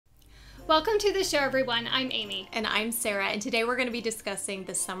Welcome to the show, everyone. I'm Amy. And I'm Sarah, and today we're going to be discussing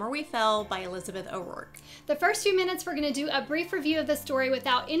The Summer We Fell by Elizabeth O'Rourke. The first few minutes, we're going to do a brief review of the story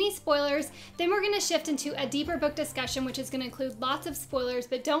without any spoilers. Then we're going to shift into a deeper book discussion, which is going to include lots of spoilers.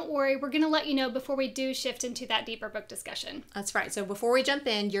 But don't worry, we're going to let you know before we do shift into that deeper book discussion. That's right. So before we jump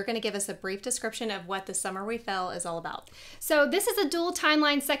in, you're going to give us a brief description of what The Summer We Fell is all about. So this is a dual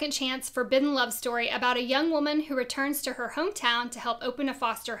timeline second chance forbidden love story about a young woman who returns to her hometown to help open a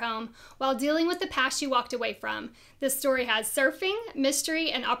foster home while dealing with the past she walked away from. This story has surfing, mystery,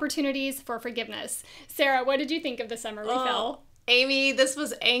 and opportunities for forgiveness. Sarah, what did you think of The Summer We Fell? Amy, this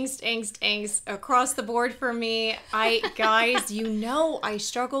was angst across the board for me. Guys, you know I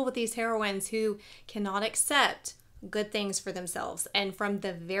struggle with these heroines who cannot accept good things for themselves. And from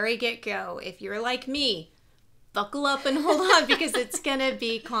the very get-go, if you're like me, buckle up and hold on because it's going to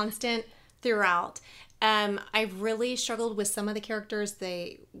be constant throughout. I really struggled with some of the characters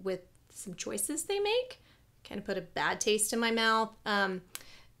with some choices they make. Kind of put a bad taste in my mouth.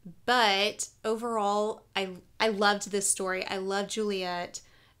 But overall, I loved this story. I love Juliet,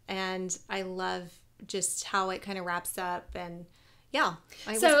 and I love just how it kind of wraps up. And yeah,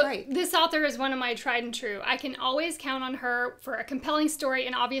 it was great. This author is one of my tried and true. I can always count on her for a compelling story,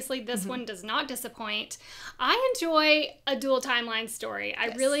 and obviously this one does not disappoint. I enjoy a dual timeline story.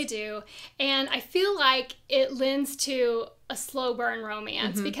 I really do. And I feel like it lends to a slow burn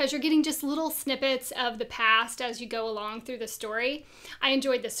romance because you're getting just little snippets of the past as you go along through the story. I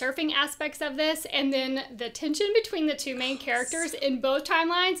enjoyed the surfing aspects of this, and then the tension between the two main characters in both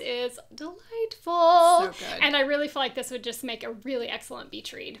timelines is delightful. So good. And I really feel like this would just make a really excellent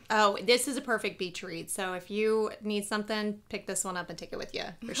beach read. Oh, this is a perfect beach read. So if you need something, pick this one up and take it with you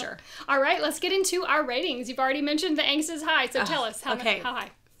for sure. All right, let's get into our ratings. You've already mentioned the angst is high, so tell us how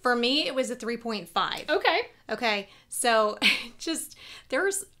high. For me, it was a 3.5. Okay. So I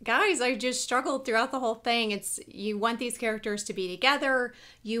just struggled throughout the whole thing. You want these characters to be together.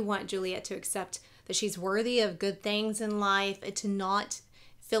 You want Juliet to accept that she's worthy of good things in life and to not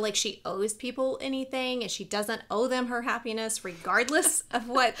feel like she owes people anything and she doesn't owe them her happiness regardless of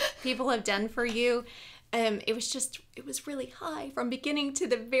what people have done for you. It was really high from beginning to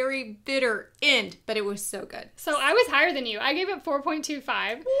the very bitter end, but it was so good. So I was higher than you. I gave it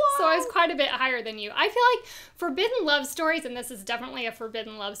 4.25. So I was quite a bit higher than you. I feel like forbidden love stories, and this is definitely a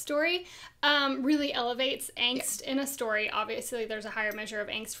forbidden love story, really elevates angst in a story. Obviously, there's a higher measure of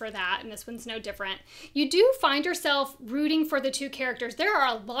angst for that, and this one's no different. You do find yourself rooting for the two characters. There are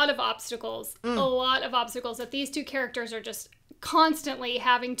a lot of obstacles that these two characters are just constantly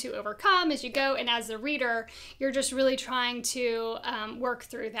having to overcome as you go, and as a reader you're just really trying to work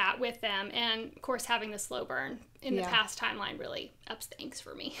through that with them, and of course having the slow burn in the past timeline really ups the angst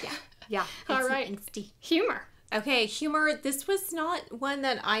for me. Yeah. All right, angsty. Humor. Okay, humor. This was not one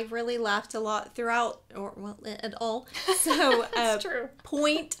that I really laughed a lot throughout, at all. So that's true.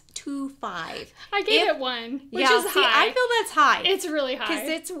 0.25. I gave it 1, which is high. I feel that's high. It's really high because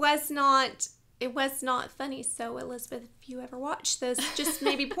it was not funny. So Elizabeth, if you ever watch this, just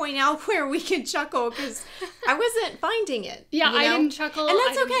maybe point out where we can chuckle because I wasn't finding it. Yeah, I didn't chuckle. And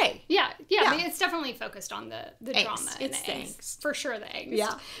that's okay. Yeah. But it's definitely focused on the drama and the angst. For sure, the angst.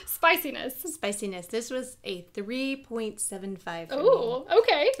 Yeah. Spiciness. This was a 3.75 for me.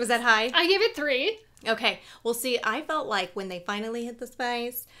 Okay. Was that high? I gave it 3. Okay. Well, see, I felt like when they finally hit the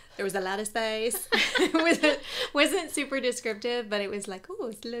spice, there was a lot of spice. It wasn't super descriptive, but it was like, oh,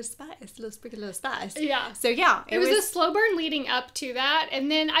 it's a little spice, a little spice. Yeah. So, yeah. It was a slow burn leading up to that.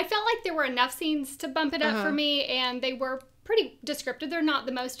 And then I felt like there were enough scenes to bump it up for me, and they were pretty descriptive. They're not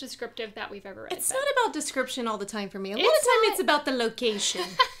the most descriptive that we've ever read. It's not about description all the time for me. A lot of time it's about the location.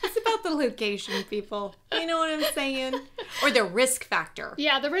 It's about the location, people. You know what I'm saying? Or the risk factor.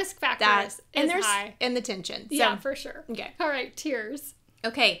 Yeah, the risk factor is high. And the tension. So, yeah, for sure. Okay. All right, tears.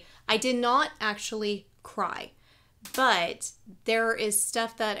 Okay, I did not actually cry, but there is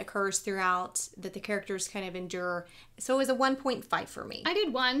stuff that occurs throughout that the characters kind of endure. So it was a 1.5 for me. I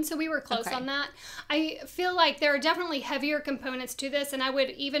did 1, so we were close on that. I feel like there are definitely heavier components to this, and I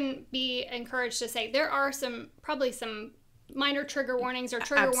would even be encouraged to say there are probably some minor trigger warnings or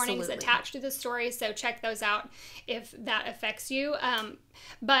trigger warnings attached to the story, so check those out if that affects you.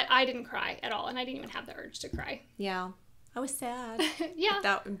 But I didn't cry at all, and I didn't even have the urge to cry. Yeah. I was sad. Yeah.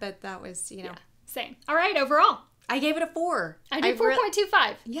 But that was, Same. All right, overall. I gave it a 4. I did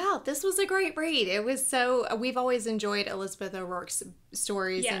 4.25. Yeah, this was a great read. It was we've always enjoyed Elizabeth O'Rourke's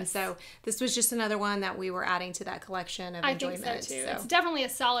stories. Yes. And so this was just another one that we were adding to that collection of enjoyment. I think so too. So. It's definitely a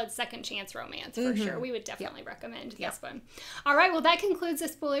solid second chance romance for sure. We would definitely recommend this one. All right, well, that concludes the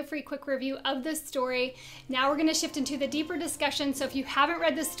spoiler-free quick review of this story. Now we're going to shift into the deeper discussion. So if you haven't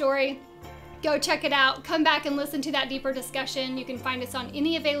read this story, go check it out. Come back and listen to that deeper discussion. You can find us on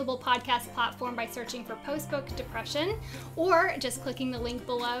any available podcast platform by searching for Post-Book Depression or just clicking the link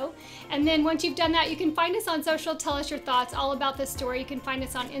below. And then once you've done that, you can find us on social. Tell us your thoughts all about this story. You can find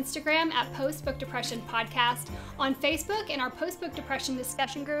us on Instagram at Post-Book Depression Podcast, on Facebook in our Post-Book Depression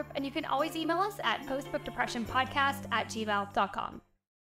discussion group, and you can always email us at postbookdepressionpodcast@gmail.com.